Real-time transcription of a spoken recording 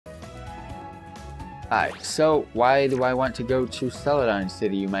Alright, so why do I want to go to Celadon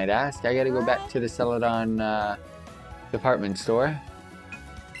City, you might ask? I gotta go back to the Celadon department store.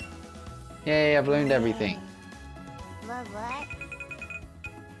 Yay, I've learned everything. What?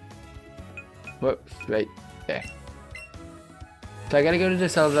 Whoops, right there. So I gotta go to the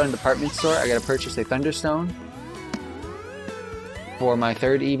Celadon department store. I gotta purchase a Thunderstone for my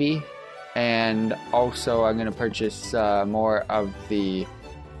third EV. And also I'm gonna purchase more of the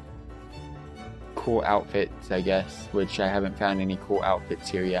cool outfits, I guess, which I haven't found any cool outfits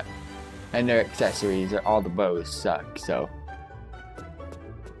here yet. And their accessories, all the bows suck, so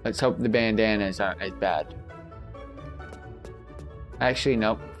let's hope the bandanas aren't as bad. Actually,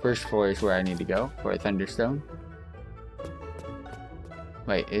 nope. First floor is where I need to go for a Thunderstone.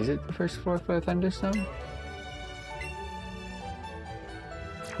 Wait, is it the first floor for a Thunderstone?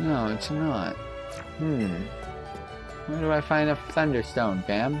 No, it's not. Where do I find a Thunderstone,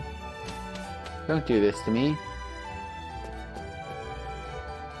 fam? Don't do this to me.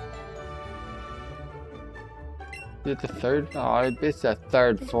 Is it the third? Oh, it's the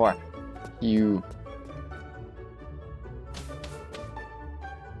third floor. You.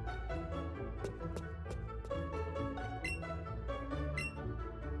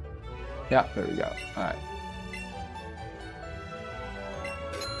 Yeah, there we go. Alright.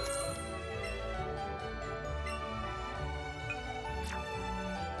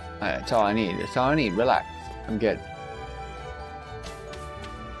 Alright, that's all I need. That's all I need. Relax. I'm good.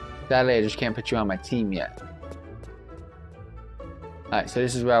 Sadly, I just can't put you on my team yet. Alright, so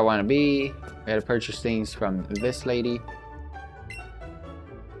this is where I want to be. I gotta purchase things from this lady.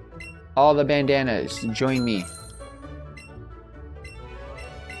 All the bandanas, join me.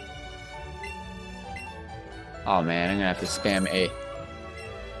 Oh man, I'm gonna have to spam A.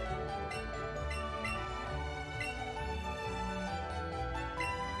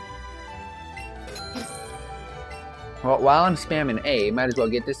 Well, while I'm spamming A, might as well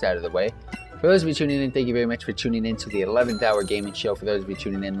get this out of the way. For those of you tuning in, thank you very much for tuning in to the 11th hour gaming show. For those of you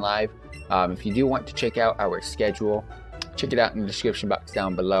tuning in live, if you do want to check out our schedule, check it out in the description box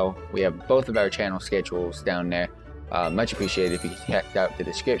down below. We have both of our channel schedules down there. Much appreciated if you check out the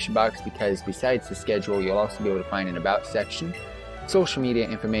description box, because besides the schedule, you'll also be able to find an about section, social media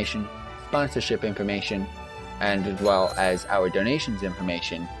information, sponsorship information, and as well as our donations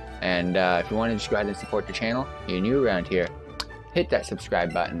information. And if you want to just go ahead and support the channel, you're new around here, hit that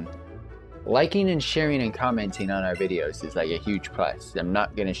subscribe button. Liking and sharing and commenting on our videos is like a huge plus. I'm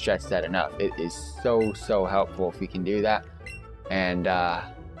not going to stress that enough. It is so helpful if you can do that. And yeah,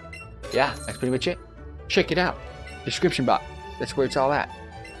 that's pretty much it. Check it out. Description box. That's where it's all at.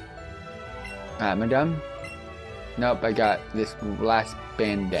 Am I done? Nope, I got this last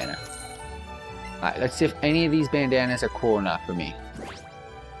bandana. Alright, let's see if any of these bandanas are cool enough for me.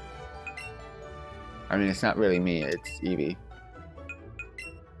 I mean, it's not really me, it's Evie.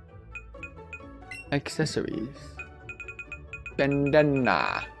 Accessories.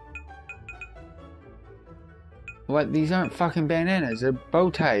 Bandana. What? These aren't fucking bandanas, they're bow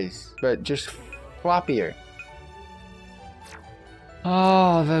ties, but just floppier.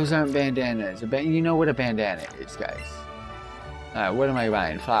 Oh, those aren't bandanas. You know what a bandana is, guys. Alright, what am I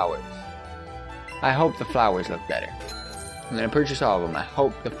buying? Flowers. I hope the flowers look better. I'm gonna purchase all of them. I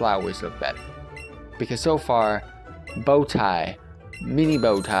hope the flowers look better. Because so far, bow tie, mini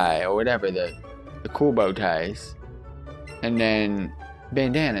bow tie, or whatever, the cool bow ties, and then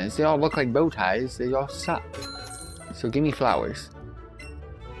bandanas, they all look like bow ties, they all suck. So give me flowers.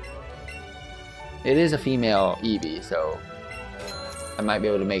 It is a female Eevee, so I might be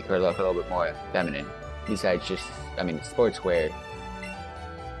able to make her look a little bit more feminine. Besides just, I mean, sportswear,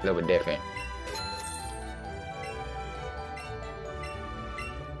 a little bit different.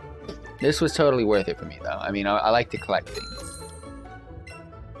 This was totally worth it for me, though. I mean, I like to collect things.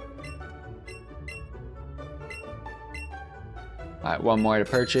 Alright, one more to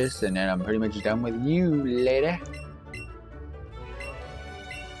purchase, and then I'm pretty much done with you, lady.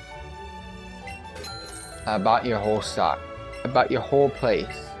 I bought your whole stock. I bought your whole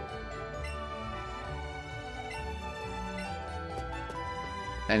place.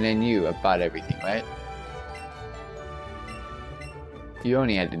 And then you, I bought everything, right? You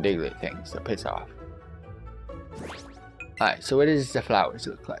only had the Diglett thing, so piss off. Alright, so what does the flowers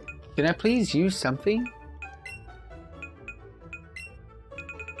look like? Can I please use something?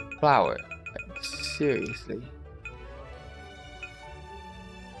 Flower. Like, seriously.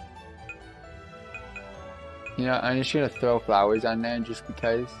 You know, I'm just gonna throw flowers on there just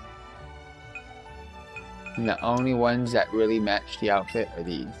because. And the only ones that really match the outfit are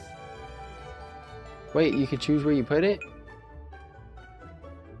these. Wait, you can choose where you put it?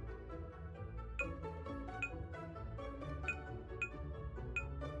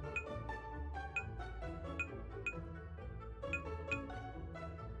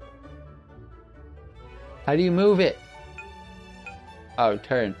 How do you move it? Oh,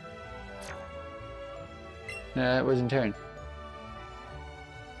 turn. No, that wasn't turn.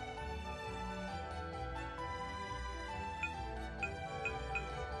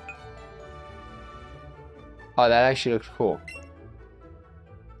 Oh, that actually looks cool.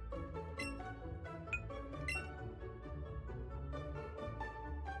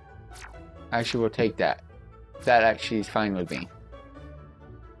 Actually, we'll take that. That actually is fine with me.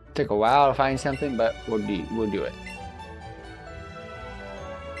 Took a while to find something, but we'll do it.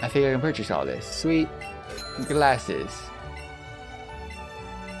 I think I can purchase all this. Sweet. Glasses.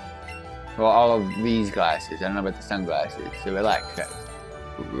 Well, all of these glasses. I don't know about the sunglasses. So relax, guys.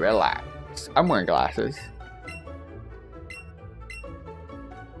 Relax. I'm wearing glasses.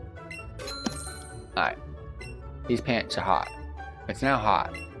 Alright. These pants are hot. It's now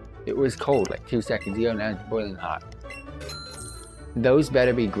hot. It was cold like 2 seconds ago, now it's boiling hot. Those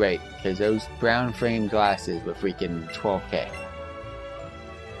better be great, because those brown frame glasses were freaking 12K.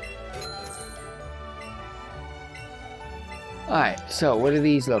 Alright, so what do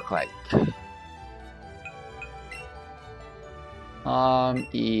these look like?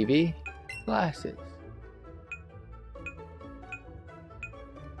 Eevee glasses.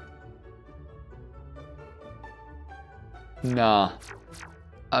 Nah.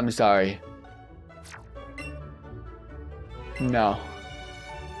 I'm sorry. No.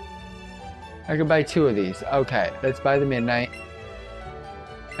 I could buy 2 of these. Okay, let's buy the midnight.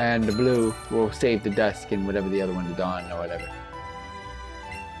 And the blue will save the dusk and whatever the other one, the dawn or whatever.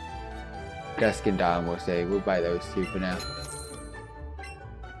 Dusk and dawn we'll save. We'll buy those 2 for now.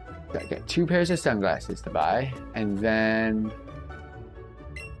 So I got 2 pairs of sunglasses to buy. And then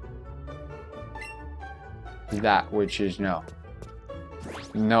that, which is no.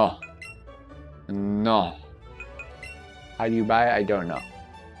 No. No. How do you buy it? I don't know.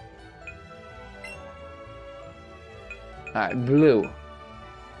 Alright, blue.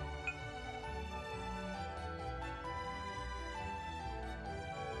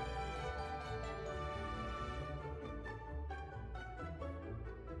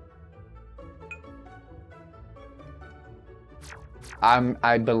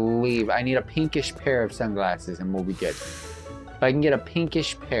 I believe I need a pinkish pair of sunglasses and we'll be good. If I can get a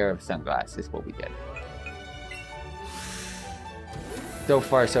pinkish pair of sunglasses, we'll be good. So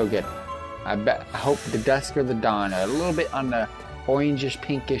far, so good. I hope the dusk or the dawn are a little bit on the orangish,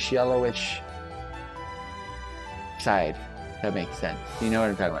 pinkish, yellowish side. That makes sense. You know what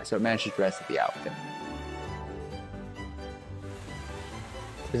I'm talking about. So it matches the rest of the outfit.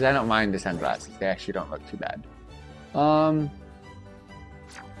 Because I don't mind the sunglasses. They actually don't look too bad.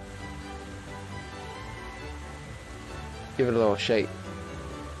 Give it a little shake.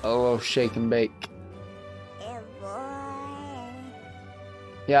 A little shake and bake.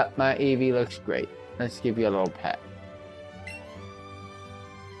 Yeah, my Eevee looks great. Let's give you a little pet.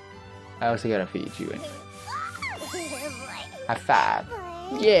 I also gotta feed you. High five.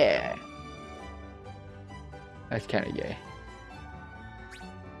 Yeah. That's kind of gay.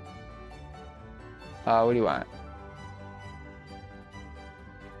 What do you want?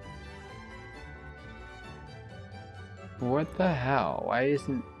 What the hell? Why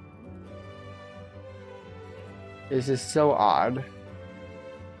isn't... This is so odd.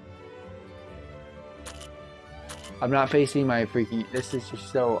 I'm not facing my freaking... This is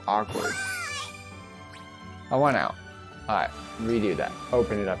just so awkward. I want out. Alright, redo that.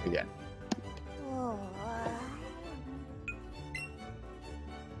 Open it up again.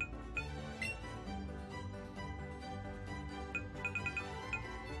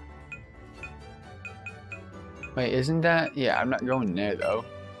 Wait, isn't that... Yeah, I'm not going there, though.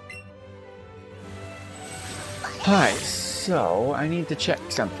 Alright, so I need to check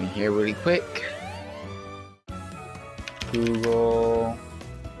something here really quick. Google...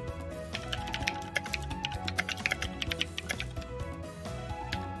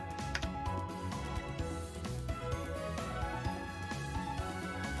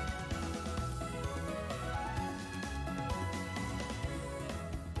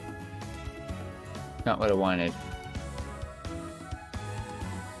 Not what I wanted.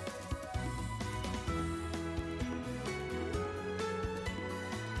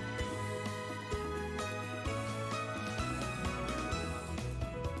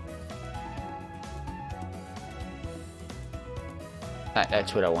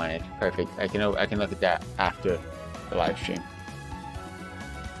 That's what I wanted. Perfect. I can look at that after the live stream.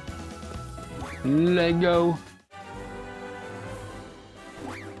 Lego.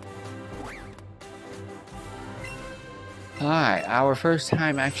 Alright, our first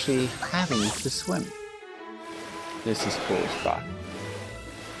time actually having to swim. This is cool spot.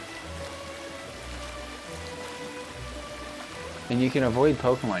 And you can avoid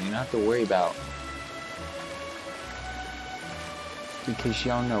Pokemon. You don't have to worry about. Because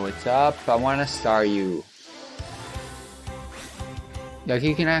y'all know what's up. I want to star you. Like,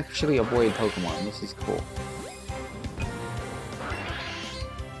 you can actually avoid Pokemon. This is cool.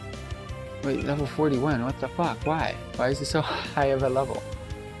 Wait, level 41. What the fuck? Why? Why is it so high of a level?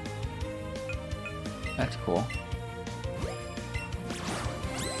 That's cool.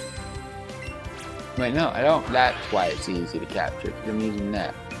 Wait, no, I don't. That's why it's easy to capture. Because I'm using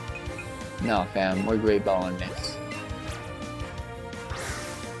that. No, fam. We're great balling this.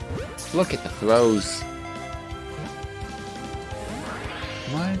 Look at the throws.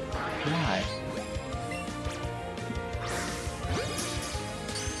 What? Why?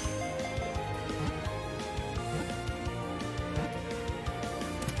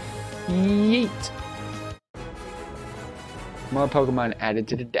 Yeet! More Pokemon added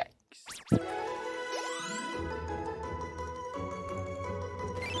to the dex.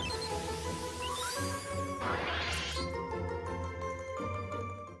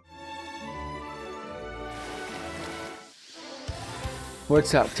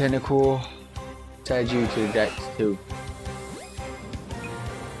 What's up, Tentacool? Let's add you to the dex too.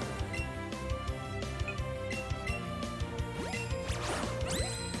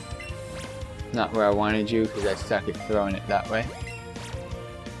 Not where I wanted you, because I suck at throwing it that way.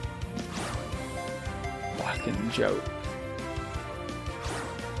 Fucking joke.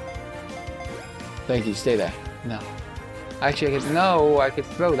 Thank you, stay there. No. Actually, I could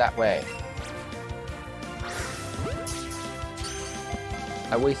throw that way.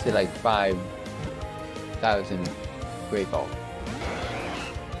 I wasted like 5,000 Great Ball.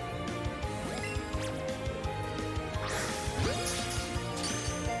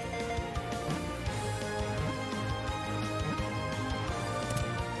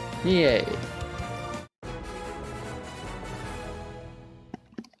 Yay!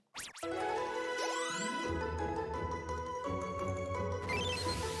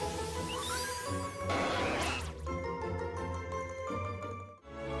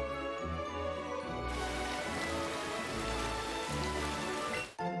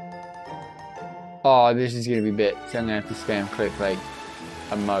 Oh, this is gonna be bits. I'm gonna have to spam click like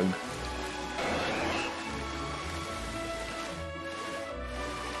a mug.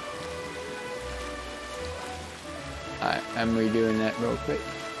 Alright, I'm redoing that real quick.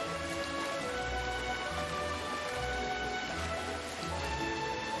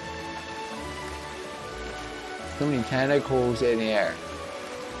 So many tentacles in the air.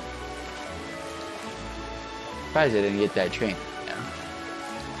 Surprised I didn't get that train.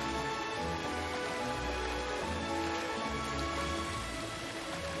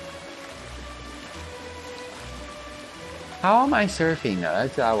 How am I surfing though?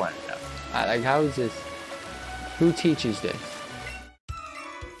 That's what I want to know. Like, how is this? Who teaches this?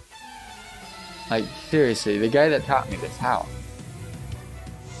 Like, seriously, the guy that taught me this, how?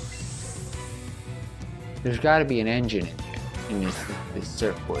 There's got to be an engine in here, in this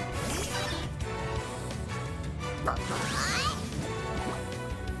surfboard.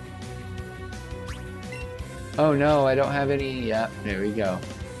 Oh no, I don't have any. Yeah, there we go.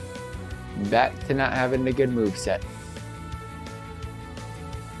 Back to not having a good moveset.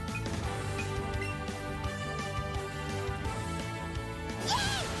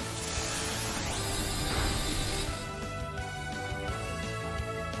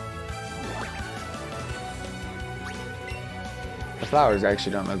 The flowers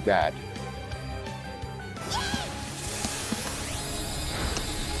actually don't look bad.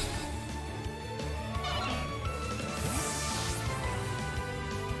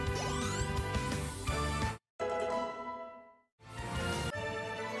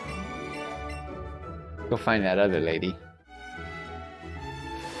 Go find that other lady.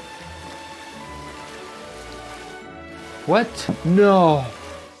 What? No!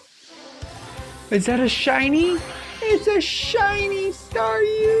 Is that a shiny? It's a shiny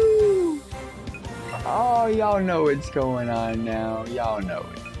Staryu! Oh, y'all know what's going on now. Y'all know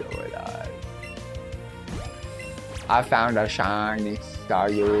what's going on. I found a shiny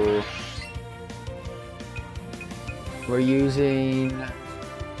Staryu. We're using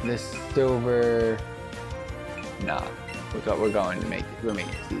the silver. Nah, we're going to make it. We're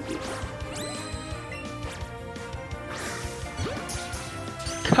making this easy.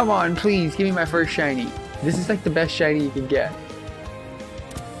 Come on, please, give me my first shiny. This is like the best shiny you can get.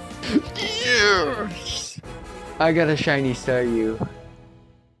 Yes! I got a shiny Staryu.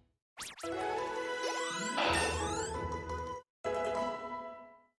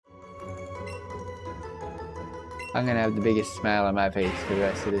 I'm gonna have the biggest smile on my face for the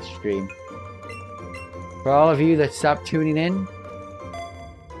rest of this stream. For all of you that stopped tuning in,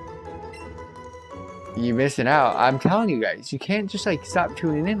 You're missing out. I'm telling you guys, you can't just like stop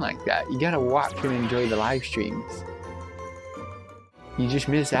tuning in like that. You gotta watch and enjoy the live streams. You just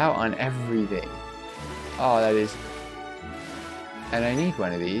miss out on everything. Oh, that is... And I need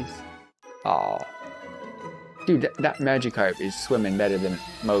one of these. Oh. Dude, that Magikarp is swimming better than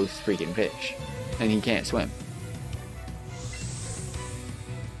most freaking fish. And he can't swim.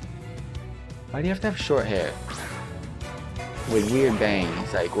 Why do you have to have short hair? With weird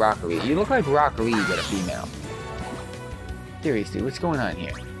bangs, like Rocket League. You look like Rocket League, but a female. Seriously, what's going on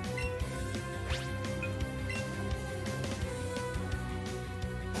here?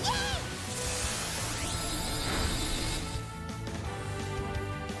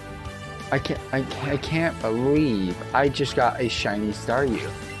 I can't believe I just got a shiny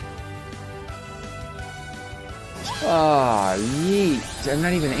Staryu. Ah, yeet. I'm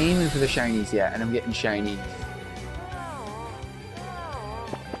not even aiming for the shinies yet, and I'm getting shinies.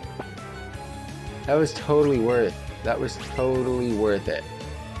 That was totally worth it.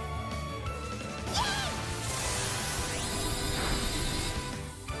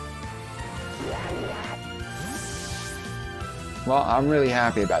 Well, I'm really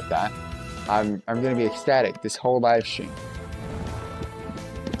happy about that. I'm gonna be ecstatic this whole live stream.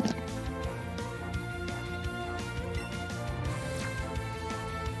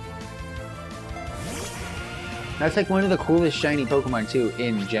 That's like one of the coolest shiny Pokemon too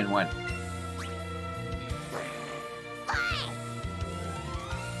in Gen 1.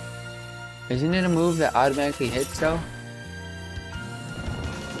 Isn't it a move that automatically hits though?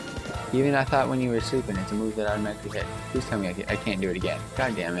 Even I thought when you were sleeping it's a move that automatically hit. Please tell me I can't do it again.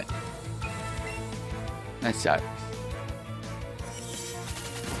 God damn it. That sucks.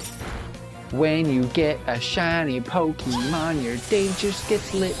 When you get a shiny Pokemon, your day just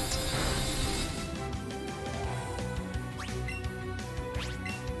gets lit.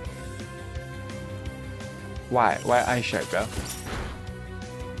 Why? Why Ice Shark, bro?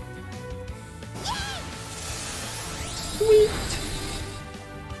 Sweet!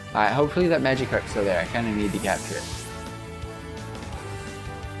 Alright, hopefully that Magikarp's still there. I kinda need to capture it.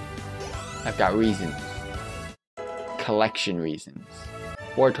 I've got reasons. Collection reasons.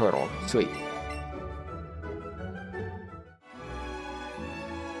 Or turtle. Sweet.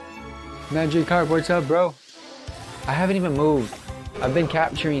 Magikarp, what's up, bro? I haven't even moved. I've been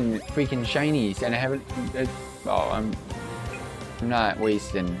capturing freaking shinies and I haven't... oh, I'm not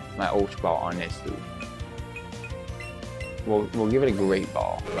wasting my Ultra Ball on this, dude. We'll give it a Great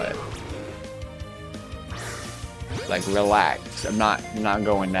Ball, but... like, relax. I'm not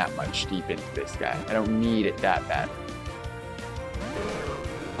going that much deep into this guy. I don't need it that bad.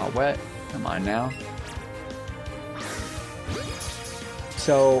 Oh, what? Come on now.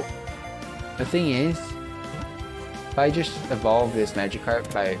 So, the thing is, if I just evolve this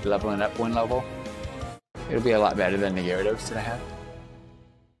Magikarp by leveling up one level, it'll be a lot better than the Gyarados that I have.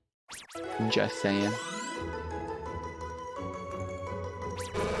 Just saying.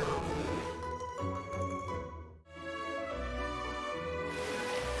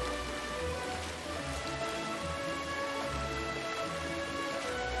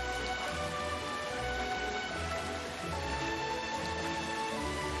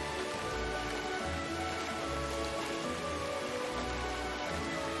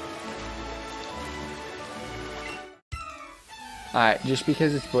 Alright, just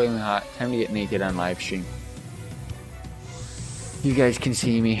because it's boiling hot, time to get naked on live stream. You guys can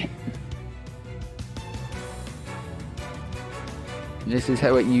see me. This is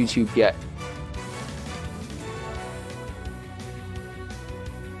what YouTube get.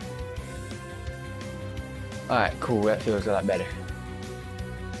 Alright, cool, that feels a lot better.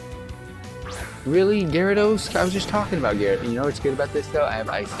 Really? Gyarados? I was just talking about Gyarados. You know what's good about this though? I have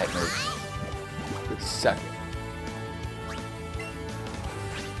Ice type moves. It sucks.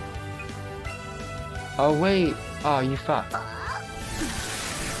 Oh wait, oh you fuck.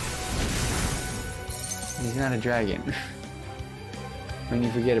 He's not a dragon. When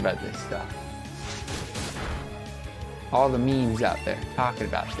you forget about this stuff. All the memes out there talking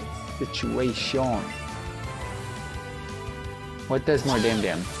about this situation. What does more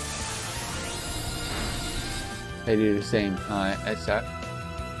damn? They do the same. That sucks.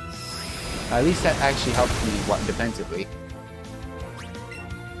 At least that actually helps me defensively.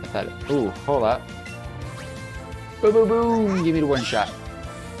 I thought, ooh, hold up. Boom, boom, boom! Give me the one shot.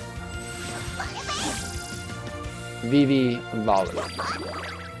 VV volley.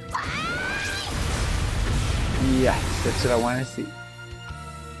 Yes, that's what I want to see.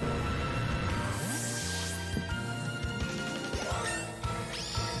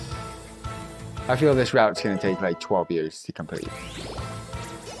 I feel this route's going to take like 12 years to complete.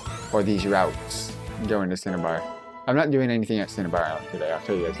 Or these routes. going to Cinnabar. I'm not doing anything at Cinnabar Island today, I'll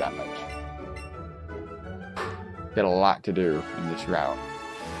tell you guys that much. Got a lot to do in this route.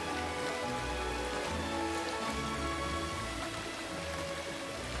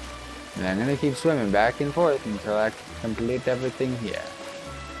 And I'm gonna keep swimming back and forth until I complete everything here.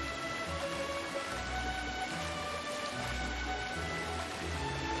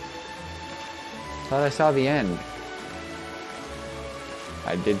 Thought I saw the end.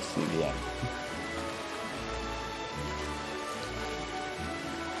 I did see the end.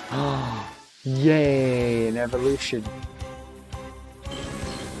 Oh, yay, an evolution.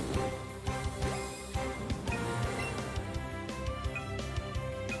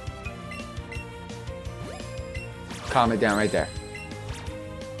 Calm it down right there.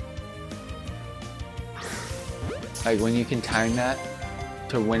 Like when you can time that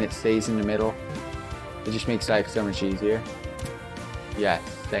to when it stays in the middle, it just makes life so much easier. Yes,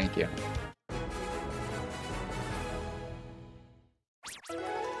 thank you.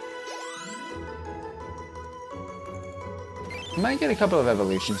 Might get a couple of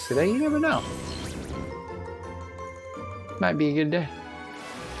evolutions today, you never know. Might be a good day.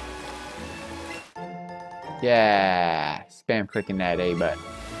 Yeah, spam clicking that A button.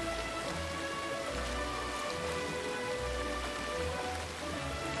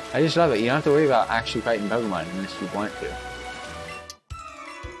 I just love it. You don't have to worry about actually fighting Pokemon unless you want to.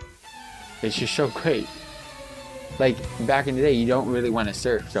 It's just so great. Like, back in the day, you don't really want to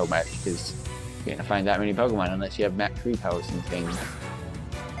surf so much because you're gonna find that many Pokemon unless you have max repels and things.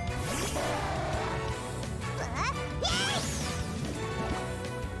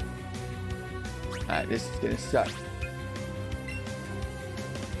 Alright, this is gonna suck.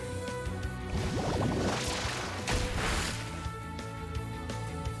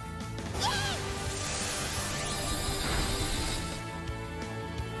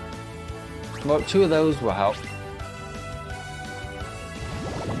 Well, 2 of those will help.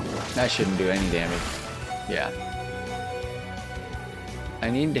 That shouldn't do any damage. Yeah. I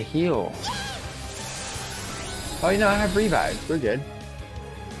need to heal. Oh, you know, I have revive. We're good.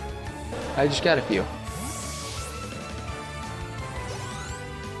 I just got a few.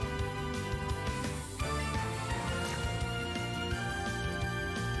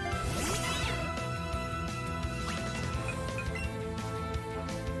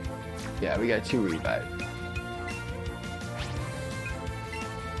 Yeah, we got 2 revive.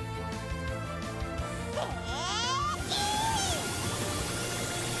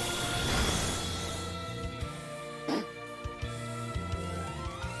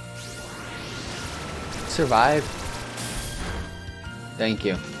 Survive. Thank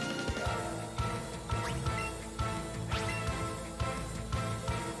you.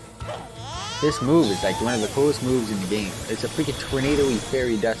 This move is like one of the coolest moves in the game. It's a freaking tornado-y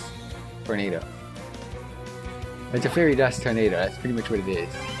fairy dust tornado. It's a fairy dust tornado. That's pretty much what it is.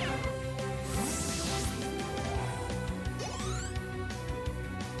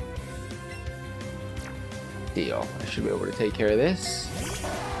 Deal. I should be able to take care of this.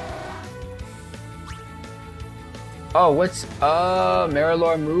 Oh, what's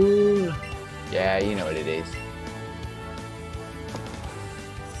Marilor Moon? Yeah, you know what it is.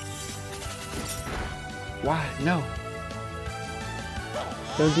 Why? No.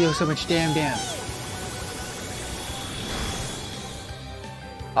 Don't deal so much damn.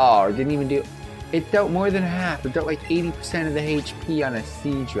 Oh, it didn't even do. It dealt more than half. It dealt like 80% of the HP on a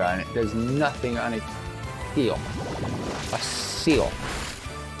Seadra, and it does nothing on a seal. A seal.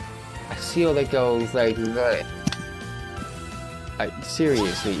 A seal that goes like that.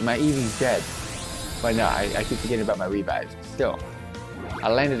 Seriously, my Eevee's dead. But no, I keep forgetting about my revives. Still, I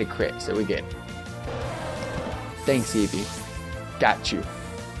landed a crit, so we're good. Thanks, Eevee. Got you.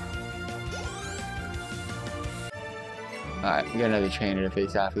 Alright, we got another trainer to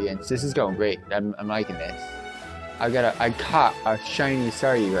face off against. This is going great. I'm liking this. I caught a shiny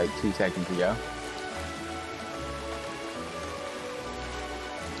Staryu like 2 seconds ago.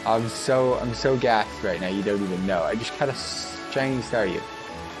 I'm so gassed right now, you don't even know. I just caught a shiny Staryu.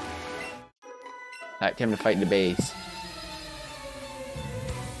 Alright, time to fight in the base.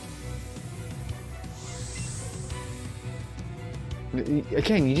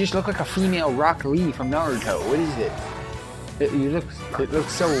 Again, you just look like a female Rock Lee from Naruto. What is it? It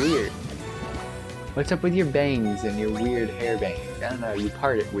looks so weird. What's up with your bangs and your weird hair bangs? I don't know, you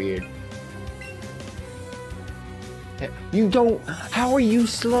part it weird. You don't. How are you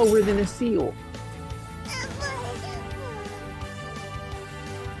slower than a seal?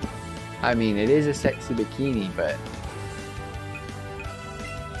 I mean, it is a sexy bikini, but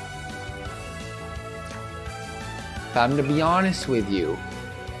if I'm to be honest with you,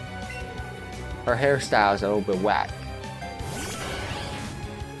 her hairstyle is a little bit whack.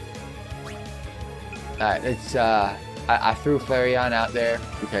 It's I threw Flareon out there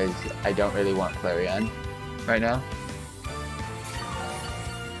because I don't really want Flareon right now.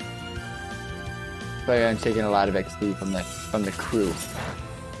 Flareon's taking a lot of XP from the crew.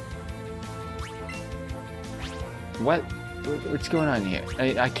 What's going on here?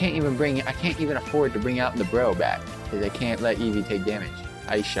 I can't even afford to bring out the bro back because I can't let Eevee take damage.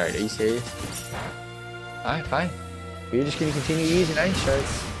 Ice Shard, are you serious? Alright, fine. We're just gonna continue using Ice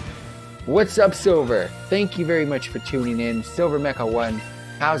Shards. What's up, Silver? Thank you very much for tuning in. Silver Mecha 1,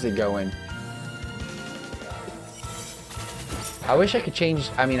 how's it going? I wish I could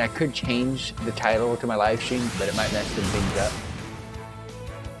change, I could change the title to my live stream, but it might mess some things up.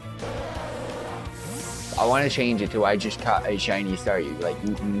 I want to change it to I just caught a shiny Staryu. Like,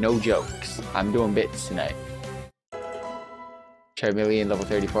 no jokes. I'm doing bits tonight. Charmeleon, level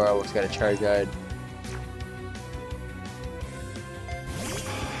 34, almost got a Charizard.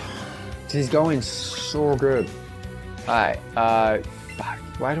 This is going so good. Alright, fuck.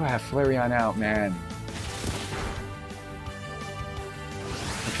 Why do I have Flareon out, man?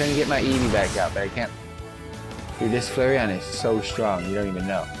 I'm trying to get my Eevee back out, but I can't. Dude, this Flareon is so strong, you don't even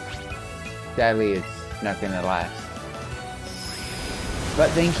know. Sadly, it's not gonna last. But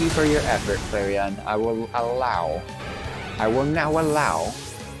thank you for your effort, Flareon. I will now allow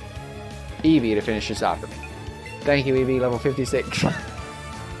Eevee to finish this off for me. Thank you, Eevee, level 56.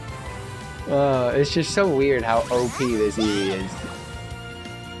 It's just so weird how OP this Eevee is.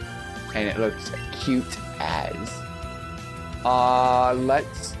 And it looks cute as.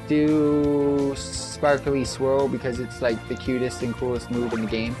 Let's do Sparkly Swirl because it's like the cutest and coolest move in the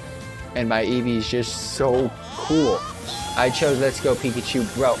game. And my Eevee is just so cool. I chose Let's Go Pikachu,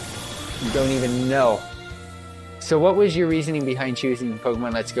 bro. You don't even know. So what was your reasoning behind choosing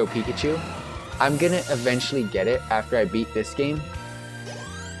Pokemon Let's Go Pikachu? I'm gonna eventually get it after I beat this game.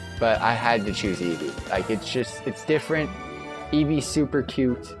 But I had to choose Eevee. Like, it's different. Eevee's super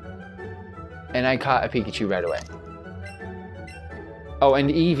cute. And I caught a Pikachu right away. Oh, and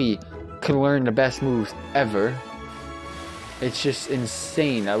Eevee can learn the best moves ever. It's just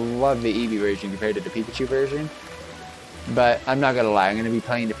insane. I love the Eevee version compared to the Pikachu version. But I'm not gonna lie, I'm gonna be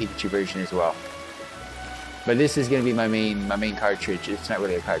playing the Pikachu version as well. But this is gonna be my main cartridge. It's not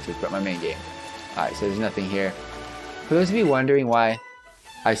really a cartridge, but my main game. Alright, so there's nothing here. For those of you wondering why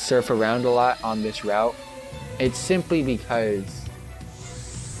I surf around a lot on this route, it's simply because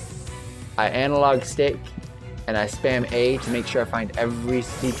I analog stick and I spam A to make sure I find every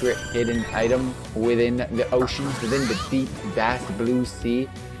secret hidden item within the oceans, within the deep, vast blue sea.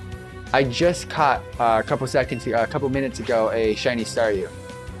 I just caught a couple minutes ago a shiny Staryu.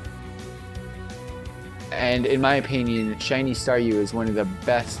 And in my opinion, shiny Staryu is one of the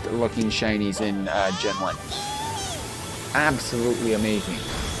best looking shinies in Gen 1. Absolutely amazing.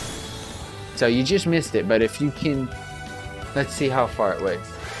 So you just missed it, but if you can, let's see how far it was.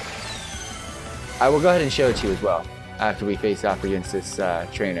 I will go ahead and show it to you as well after we face off against this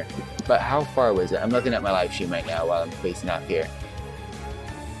trainer. But how far was it? I'm looking at my live stream right now while I'm facing off here.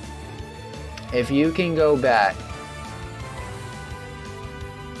 If you can go back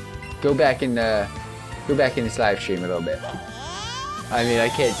in this live stream a little bit. I mean, I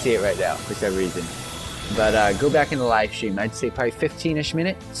can't see it right now for some reason. But go back in the live stream. I'd say probably 15-ish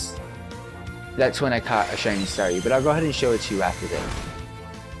minutes. That's when I caught a shiny Staryu. But I'll go ahead and show it to you after this.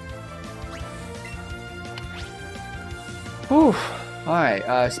 Whew.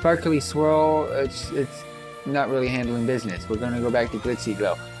 Alright, Sparkly Swirl, it's not really handling business. We're going to go back to Glitzy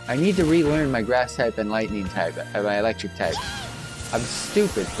Glow. I need to relearn my Grass type and Lightning type, my Electric type. I'm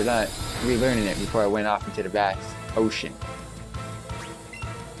stupid for not relearning it before I went off into the vast ocean.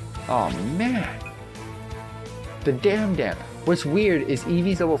 Oh man. The damn. What's weird is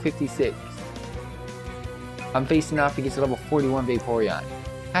Eevee's level 56. I'm facing off against a level 41 Vaporeon.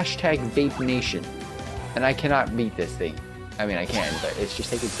 Hashtag Vape Nation. And I cannot beat this thing. I mean, I can, but it's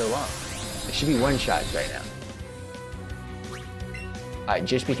just taking so long. It should be one-shots right now.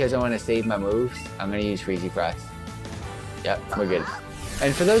 Just because I want to save my moves, I'm going to use Freezy Frost. Yep, we're good.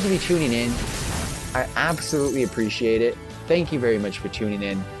 And for those of you tuning in, I absolutely appreciate it. Thank you very much for tuning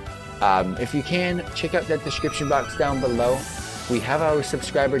in. If you can, check out that description box down below. We have our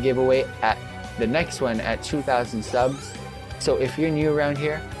subscriber giveaway at the next one at 2,000 subs. So if you're new around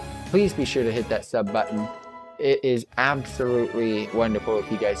here, please be sure to hit that sub button. It is absolutely wonderful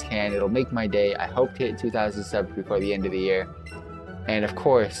if you guys can. It'll make my day. I hope to hit 2,000 subs before the end of the year. And of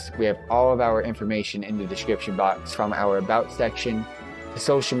course, we have all of our information in the description box, from our About section to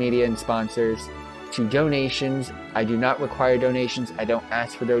social media and sponsors to donations. I do not require donations. I don't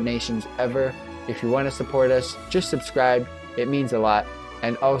ask for donations ever. if you want to support us, just subscribe. It means a lot.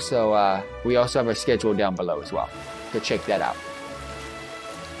 And also, we also have our schedule down below as well. So check that out.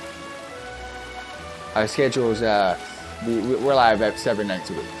 Our schedule's, we're live at 7 nights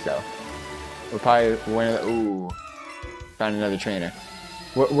a week, so we're probably one of the, ooh, found another trainer.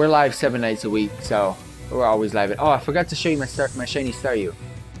 We're live 7 nights a week, so we're always live. Oh, I forgot to show you my shiny Staryu.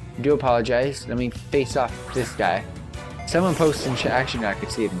 I do apologize. Let me face off this guy. Someone posted in chat. Actually, no, I can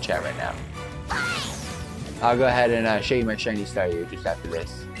see it in chat right now. I'll go ahead and show you my shiny Staryu just after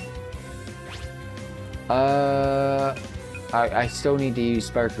this. I still need to use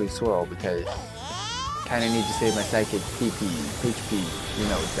Sparkly Swirl because kind of need to save my psychic PP, HP. You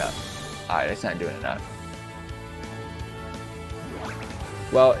know what's up. Alright, that's not doing enough.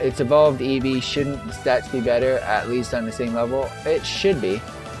 Well, its evolved EV. Shouldn't the stats be better, at least on the same level? It should be.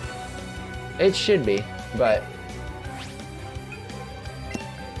 It should be, but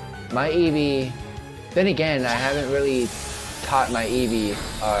my EV, then again, I haven't really taught my EV,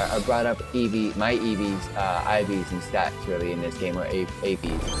 or brought up my EV's IVs and stats really in this game, or AVs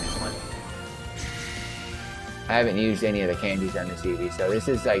in this one. I haven't used any of the candies on this EV, so this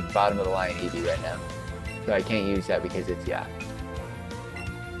is like bottom of the line EV right now. So I can't use that because it's, yeah.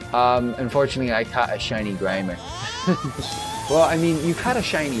 Unfortunately, I caught a shiny Grimer. Well, I mean, you caught a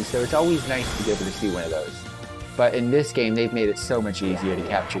shiny, so it's always nice to be able to see one of those. But in this game, they've made it so much easier to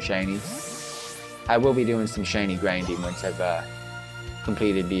capture shinies. I will be doing some shiny grinding once I've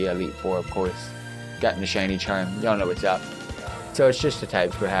completed the Elite Four, of course. Gotten the shiny charm. Y'all know what's up. So it's just the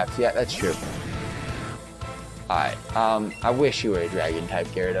types, perhaps. Yeah, that's true. Alright, I wish you were a dragon type,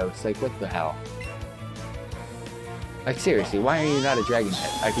 Gyarados. Like, what the hell? Like, seriously, why are you not a dragon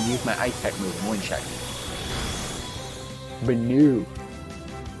type? I could use my ice type move in one shot. But no.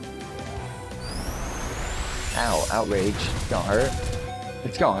 Ow, outrage. It's gonna hurt.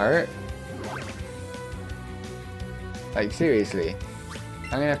 It's gonna hurt. Like, seriously.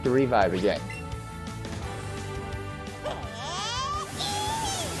 I'm gonna have to revive again.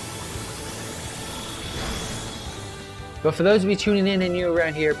 But for those of you tuning in and new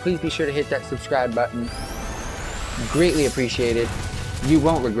around here, please be sure to hit that subscribe button. Greatly appreciated. You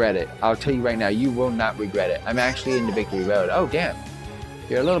won't regret it. I'll tell you right now, you will not regret it. I'm actually in the victory road. Oh, damn.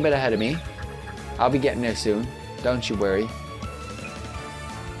 You're a little bit ahead of me. I'll be getting there soon. Don't you worry.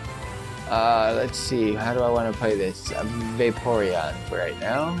 Let's see. How do I want to play this? Vaporeon for right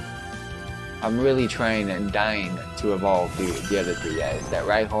now. I'm really trying and dying to evolve the other three guys. That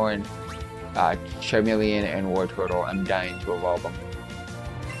Rhyhorn, Charmeleon, and Wartortle. I'm dying to evolve them.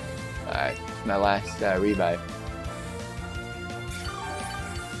 Alright, my last revive.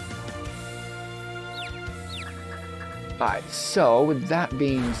 Alright, so with that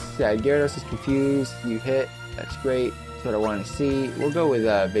being said, Gyarados is confused. You hit. That's great. That's what I want to see. We'll go with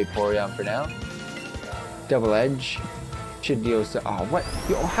Vaporeon for now. Double Edge. Should deal so. Oh, what?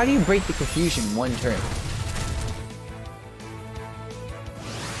 Yo, how do you break the confusion in one turn?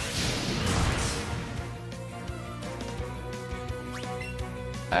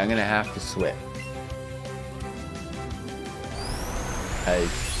 I'm gonna have to switch.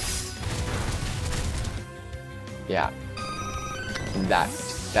 Yeah.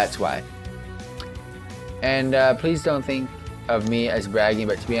 That's why. And please don't think of me as bragging,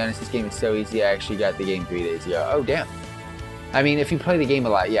 but to be honest, this game is so easy. I actually got the game 3 days ago. Oh, damn. I mean, if you play the game a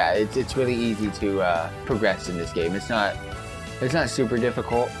lot, yeah, it's really easy to progress in this game. It's not super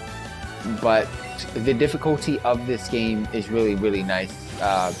difficult, but the difficulty of this game is really, really nice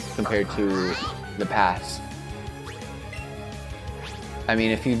compared to the past. I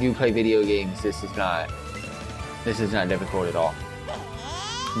mean, if you do play video games, this is not difficult at all.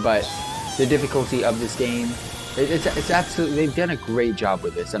 But the difficulty of this game, it's absolutely, they've done a great job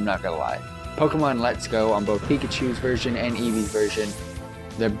with this, I'm not gonna lie. Pokemon Let's Go on both Pikachu's version and Eevee's version,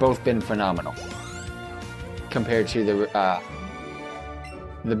 they've both been phenomenal. Compared to the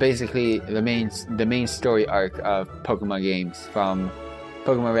main story arc of Pokemon games, from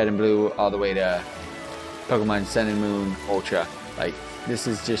Pokemon Red and Blue all the way to Pokemon Sun and Moon Ultra. Like, this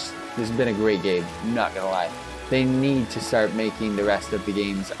has been a great game, I'm not gonna lie. They need to start making the rest of the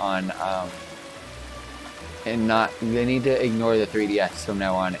games on, they need to ignore the 3DS from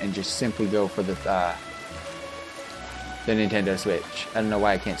now on and just simply go for the Nintendo Switch. I don't know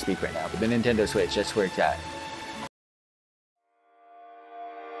why I can't speak right now, but the Nintendo Switch, that's where it's at.